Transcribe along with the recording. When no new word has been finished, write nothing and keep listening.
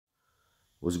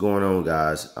What's going on,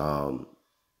 guys?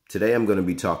 Today I'm going to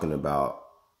be talking about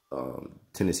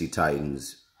Tennessee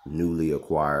Titans newly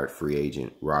acquired free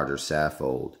agent Roger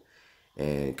Saffold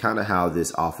and kind of how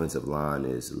this offensive line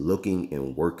is looking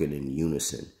and working in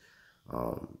unison.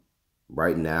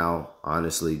 Right now,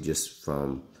 honestly, just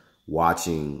from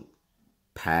watching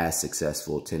past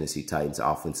successful Tennessee Titans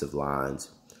offensive lines,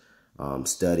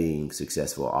 studying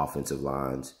successful offensive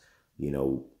lines,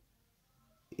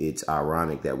 it's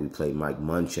ironic that we played Mike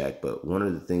Munchak, but one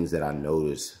of the things that I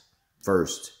noticed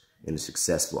first in a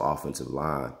successful offensive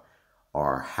line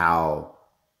are how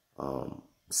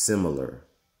similar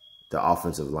the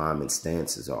offensive lineman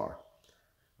stances are.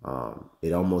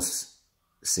 It almost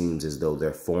seems as though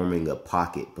they're forming a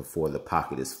pocket before the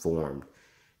pocket is formed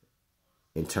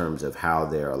in terms of how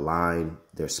they're aligned,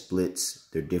 their splits,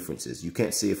 their differences. You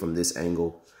can't see it from this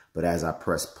angle, but as I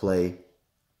press play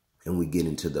and we get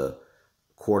into the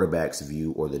quarterback's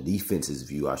view, or the defense's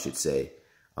view, I should say,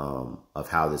 of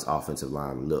how this offensive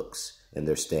line looks and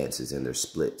their stances and their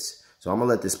splits. So I'm going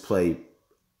to let this play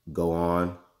go on.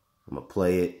 I'm going to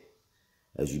play it.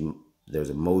 There's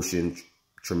a motion.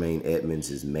 Tremaine Edmonds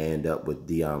is manned up with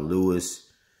Dion Lewis,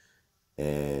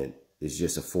 and it's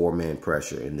just a four-man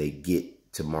pressure, and they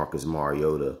get to Marcus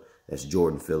Mariota. That's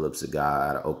Jordan Phillips, a guy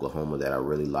out of Oklahoma that I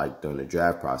really liked during the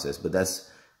draft process, but that's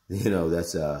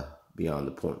beyond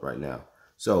the point right now.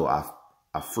 So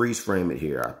I freeze frame it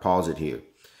here. I pause it here.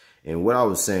 And what I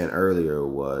was saying earlier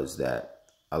was that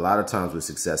a lot of times with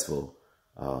successful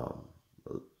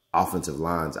offensive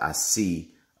lines, I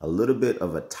see a little bit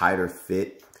of a tighter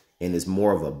fit, and it's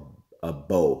more of a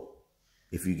bow,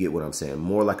 if you get what I'm saying.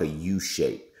 More like a U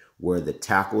shape, where the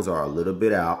tackles are a little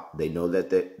bit out. They know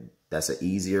that that's an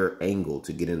easier angle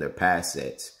to get in their pass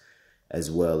sets, as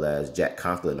well as Jack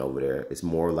Conklin over there. It's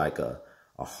more like a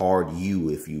hard U,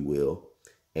 if you will.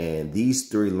 And these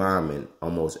three linemen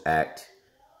almost act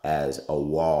as a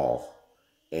wall,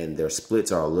 and their splits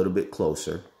are a little bit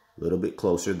closer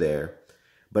there.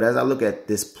 But as I look at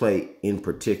this play in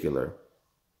particular,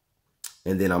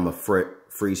 and then I'm going to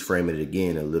freeze frame it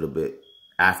again a little bit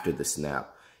after the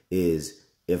snap, is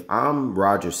if I'm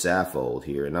Roger Saffold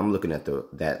here and I'm looking at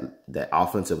that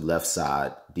offensive left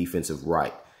side, defensive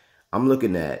right, I'm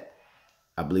looking at,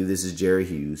 I believe this is Jerry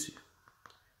Hughes.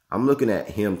 I'm looking at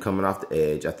him coming off the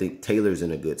edge. I think Taylor's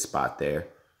in a good spot there.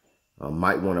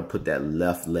 Might want to put that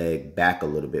left leg back a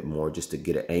little bit more just to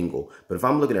get an angle. But if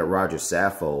I'm looking at Roger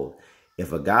Saffold,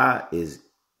 if a guy is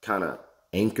kind of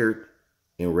anchored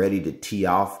and ready to tee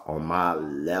off on my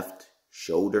left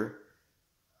shoulder,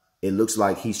 it looks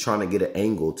like he's trying to get an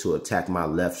angle to attack my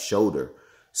left shoulder.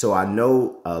 So I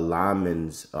know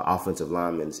offensive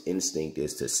lineman's instinct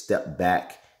is to step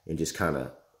back and just kind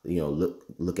of,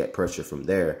 look at pressure from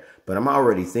there. But I'm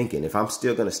already thinking, if I'm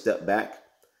still going to step back,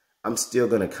 I'm still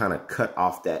going to kind of cut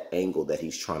off that angle that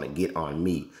he's trying to get on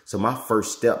me. So my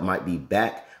first step might be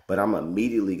back, but I'm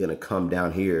immediately going to come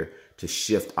down here to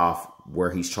shift off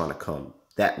where he's trying to come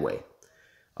that way.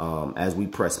 As we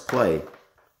press play,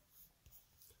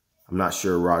 I'm not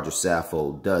sure Roger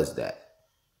Saffold does that.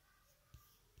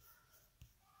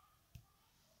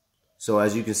 So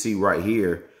as you can see right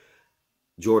here,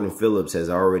 Jordan Phillips has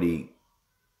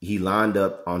he lined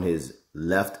up on his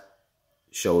left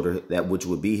shoulder, which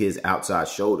would be his outside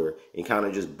shoulder, and kind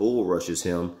of just bull rushes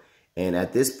him. And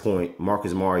at this point,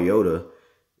 Marcus Mariota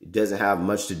doesn't have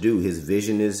much to do. His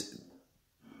vision is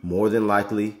more than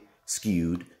likely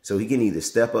skewed. So he can either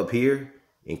step up here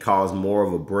and cause more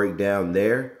of a breakdown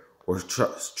there, or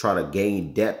try to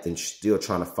gain depth and still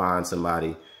trying to find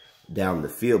somebody down the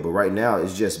field. But right now,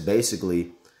 it's just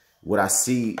basically what I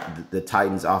see. The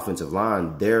Titans offensive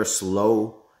line, they're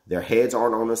slow. Their heads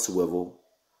aren't on a swivel.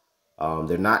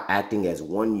 They're not acting as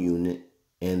one unit,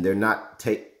 and they're not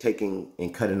taking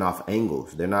and cutting off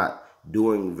angles. They're not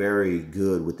doing very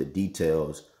good with the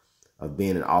details of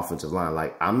being an offensive line.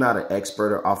 Like, I'm not an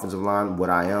expert at offensive line. What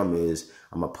I am is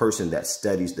I'm a person that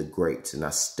studies the greats, and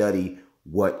I study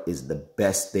what is the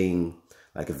best thing.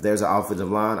 Like, if there's an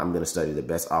offensive line, I'm going to study the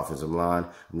best offensive line.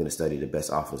 I'm going to study the best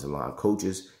offensive line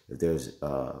coaches. If there's,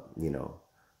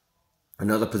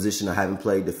 another position I haven't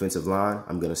played, defensive line,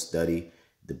 I'm going to study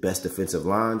the best defensive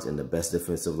lines and the best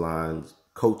defensive lines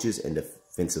coaches and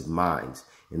defensive minds.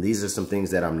 And these are some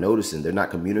things that I'm noticing. They're not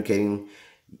communicating.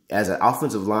 As an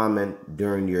offensive lineman,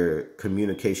 during your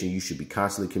communication, you should be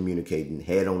constantly communicating,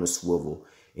 head on a swivel,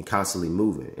 and constantly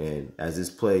moving. And as this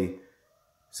play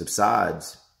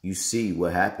subsides, you see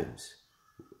what happens.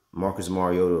 Marcus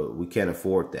Mariota, we can't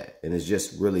afford that. And it's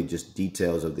just really just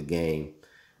details of the game.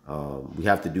 We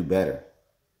have to do better.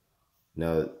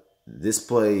 Now, this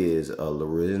play is a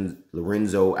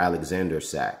Lorenzo Alexander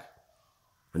sack.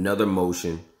 Another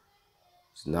motion.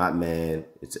 It's not man.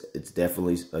 It's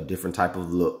definitely a different type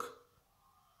of look.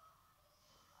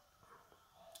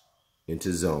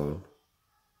 Into zone.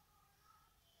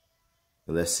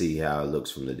 And let's see how it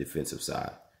looks from the defensive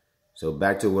side. So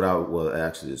back to well,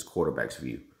 actually, it's quarterback's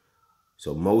view.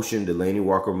 So motion, Delaney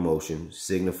Walker motion,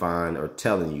 signifying or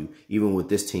telling you, even with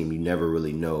this team, you never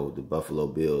really know the Buffalo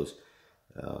Bills.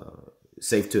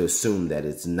 Safe to assume that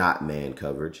it's not man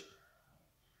coverage.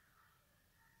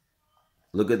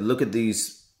 Look at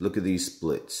these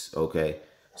splits, okay?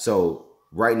 So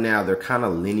right now they're kind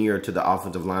of linear to the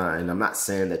offensive line, and I'm not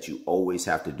saying that you always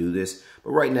have to do this,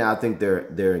 but right now I think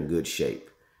they're in good shape.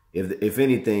 If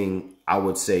anything, I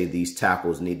would say these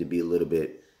tackles need to be a little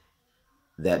bit,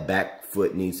 that back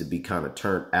foot needs to be kind of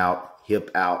turned out, hip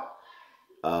out.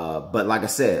 But like I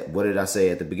said, what did I say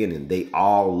at the beginning? They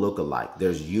all look alike.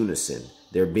 There's unison.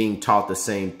 They're being taught the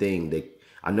same thing.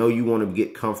 I know you want to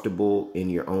get comfortable in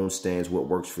your own stance, what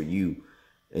works for you.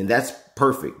 And that's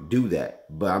perfect. Do that.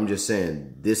 But I'm just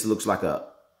saying this looks like a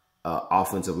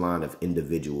offensive line of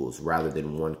individuals rather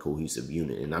than one cohesive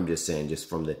unit. And I'm just saying, just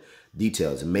from the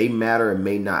details, it may matter, it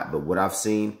may not. But what I've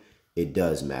seen, it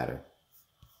does matter.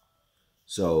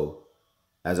 So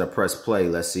as I press play,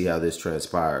 let's see how this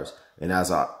transpires. And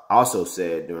as I also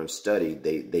said during study,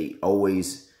 they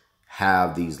always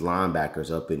have these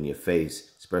linebackers up in your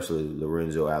face, especially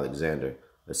Lorenzo Alexander.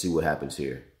 Let's see what happens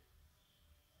here.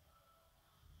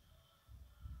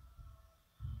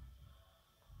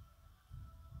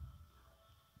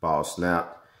 Ball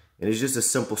snapped. And it's just a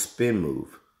simple spin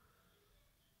move.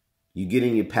 You get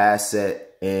in your pass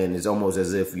set, and it's almost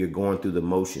as if you're going through the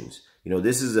motions. You know,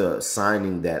 this is a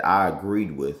signing that I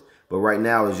agreed with. But right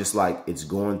now, it's just like it's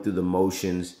going through the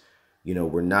motions. You know,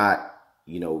 we're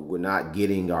not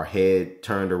getting our head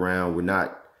turned around.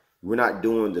 We're not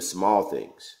doing the small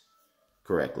things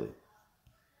correctly.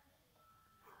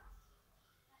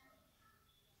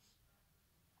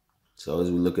 So as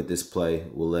we look at this play,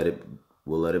 we'll let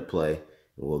it play, and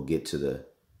we'll get to the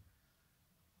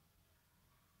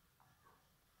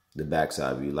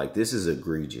backside view. Like, this is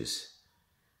egregious.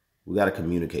 We got to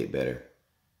communicate better.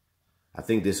 I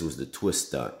think this was the twist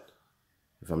stunt,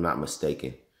 if I'm not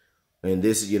mistaken. And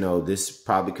this, you know, this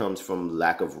probably comes from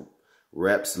lack of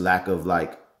reps, lack of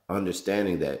like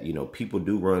understanding that, you know, people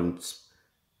do run.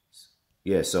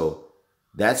 Yeah, so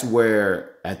that's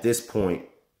where at this point,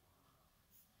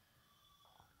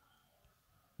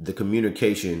 the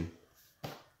communication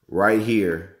right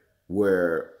here,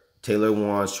 where Taylor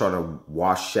Lewan's trying to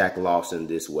wash Shaq Lawson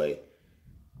this way.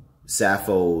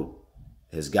 Saffold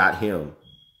has got him,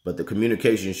 but the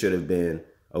communication should have been,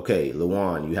 okay,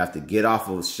 Lewan, you have to get off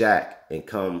of Shaq and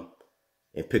come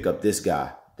and pick up this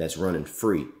guy that's running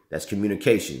free. That's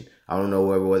communication. I don't know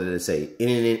whether to say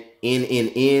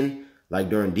in, like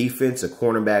during defense, a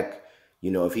cornerback,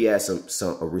 you know, if he has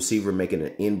a receiver making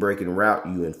an in-breaking route,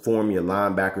 you inform your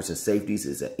linebackers and safeties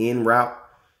it's an in route.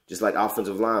 Just like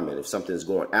offensive linemen, if something's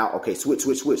going out, okay, switch,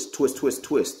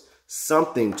 twist.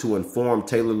 Something to inform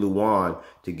Taylor Lewan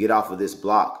to get off of this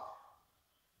block.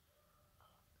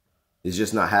 It's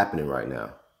just not happening right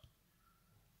now.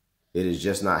 It is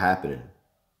just not happening.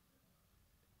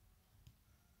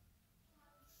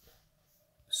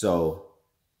 So,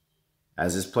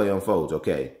 as this play unfolds,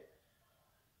 okay.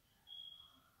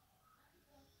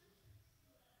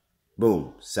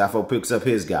 Boom. Sappho picks up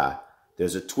his guy.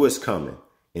 There's a twist coming.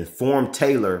 Inform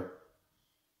Taylor.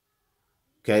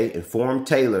 Okay, inform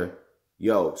Taylor.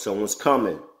 Yo, someone's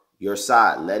coming. Your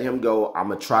side. Let him go. I'm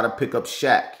going to try to pick up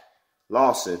Shaq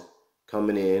Lawson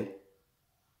coming in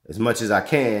as much as I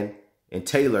can. And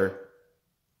Taylor,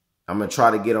 I'm going to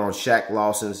try to get on Shaq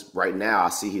Lawson's. Right now, I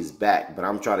see his back. But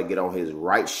I'm trying to get on his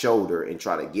right shoulder and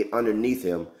try to get underneath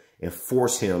him and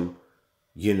force him,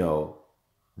 you know,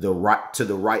 to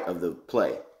the right of the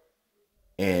play.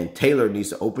 And Taylor needs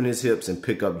to open his hips and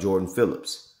pick up Jordan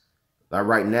Phillips. Like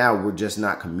right now, we're just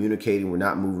not communicating. We're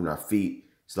not moving our feet.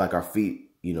 It's like our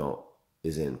feet, you know,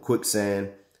 is in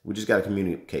quicksand. We just got to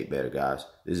communicate better, guys.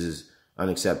 This is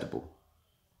unacceptable.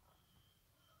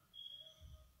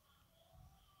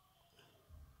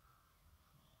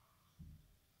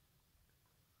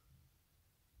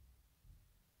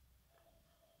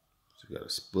 So we got a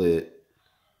split,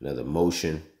 another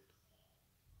motion.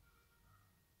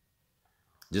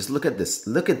 Just look at this.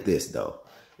 Look at this, though.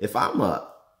 If I'm a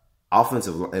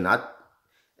offensive, and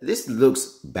this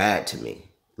looks bad to me.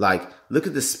 Like, look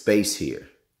at the space here.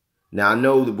 Now, I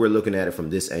know that we're looking at it from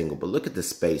this angle, but look at the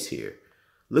space here.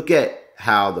 Look at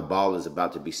how the ball is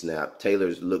about to be snapped. Taylor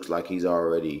looks like he's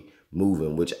already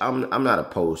moving, which I'm not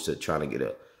opposed to trying to get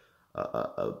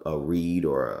a read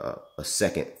or a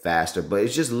second faster, but it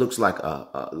just looks like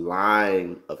a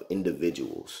line of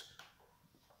individuals.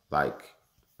 Like,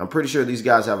 I'm pretty sure these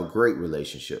guys have a great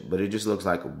relationship, but it just looks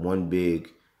like one big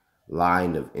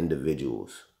line of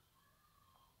individuals.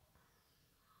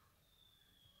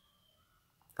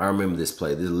 I remember this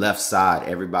play. The left side,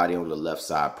 everybody on the left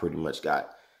side pretty much got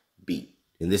beat.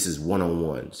 And this is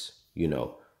one-on-ones, you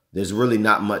know. There's really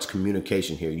not much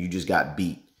communication here. You just got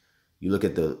beat. You look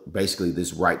at basically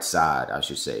this right side, I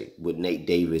should say, with Nate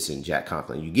Davis and Jack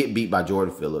Conklin. You get beat by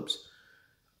Jordan Phillips.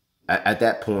 At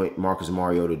that point, Marcus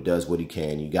Mariota does what he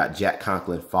can. You got Jack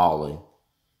Conklin falling.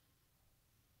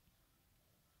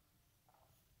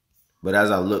 But as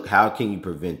I look, how can you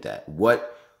prevent that?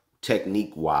 What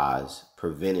technique-wise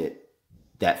prevented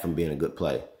that from being a good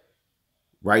play?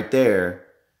 Right there,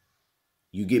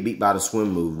 you get beat by the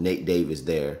swim move, Nate Davis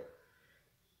there.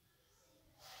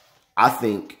 I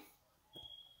think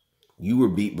you were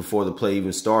beat before the play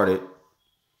even started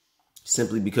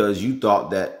simply because you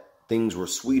thought that things were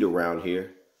sweet around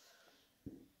here.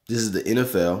 This is the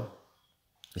NFL.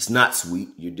 It's not sweet.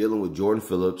 You're dealing with Jordan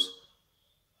Phillips,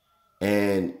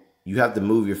 and you have to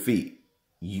move your feet.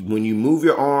 When you move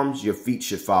your arms, your feet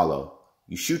should follow.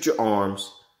 You shoot your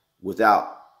arms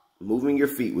without moving your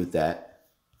feet with that.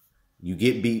 You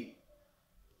get beat.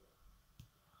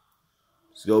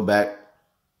 Let's go back.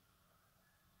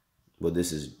 Well,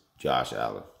 this is Josh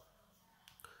Allen.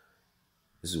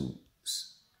 This is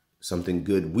something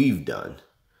good we've done.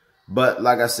 But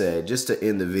like I said, just to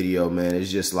end the video, man,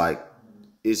 it's just like,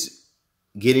 it's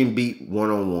getting beat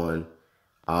one-on-one.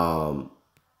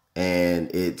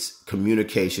 And it's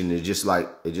communication. It's just like,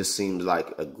 it just seems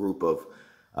like a group of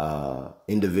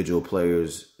individual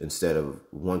players instead of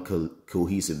one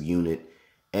cohesive unit.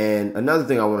 And another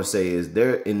thing I want to say is,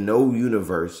 there in no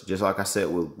universe, just like I said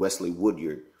with Wesley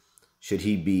Woodyard, should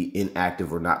he be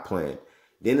inactive or not playing.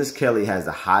 Dennis Kelly has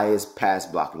the highest pass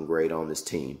blocking grade on this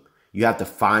team. You have to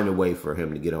find a way for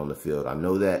him to get on the field. I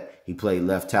know that he played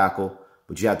left tackle,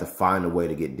 but you have to find a way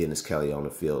to get Dennis Kelly on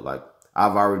the field. Like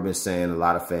I've already been saying, a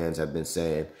lot of fans have been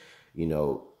saying, you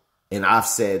know, and I've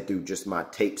said through just my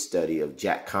tape study of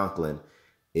Jack Conklin,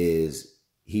 is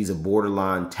he's a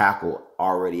borderline tackle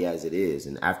already as it is.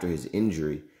 And after his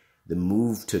injury, the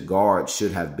move to guard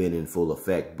should have been in full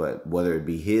effect. But whether it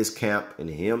be his camp and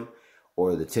him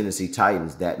or the Tennessee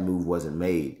Titans, that move wasn't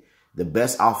made. The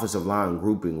best offensive line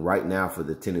grouping right now for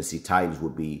the Tennessee Titans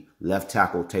would be left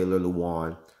tackle Taylor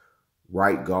Lewan,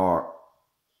 left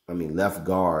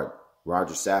guard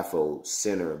Roger Saffold,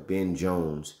 center Ben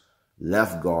Jones,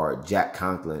 left guard Jack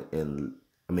Conklin,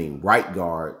 and right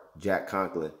guard Jack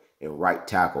Conklin, and right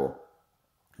tackle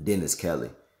Dennis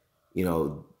Kelly. You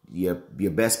know, your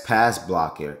best pass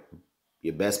blocker,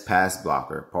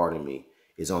 pardon me,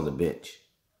 is on the bench.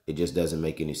 It just doesn't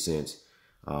make any sense.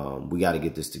 We got to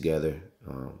get this together.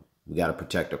 We got to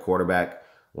protect our quarterback.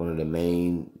 One of the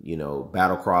main,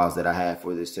 battle cries that I have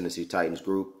for this Tennessee Titans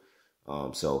group.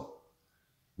 So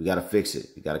we got to fix it.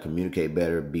 We got to communicate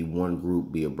better, be one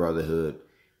group, be a brotherhood,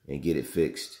 and get it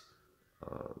fixed.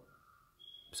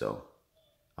 So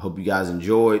I hope you guys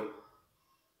enjoyed.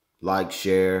 Like,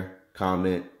 share,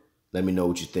 comment. Let me know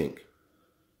what you think.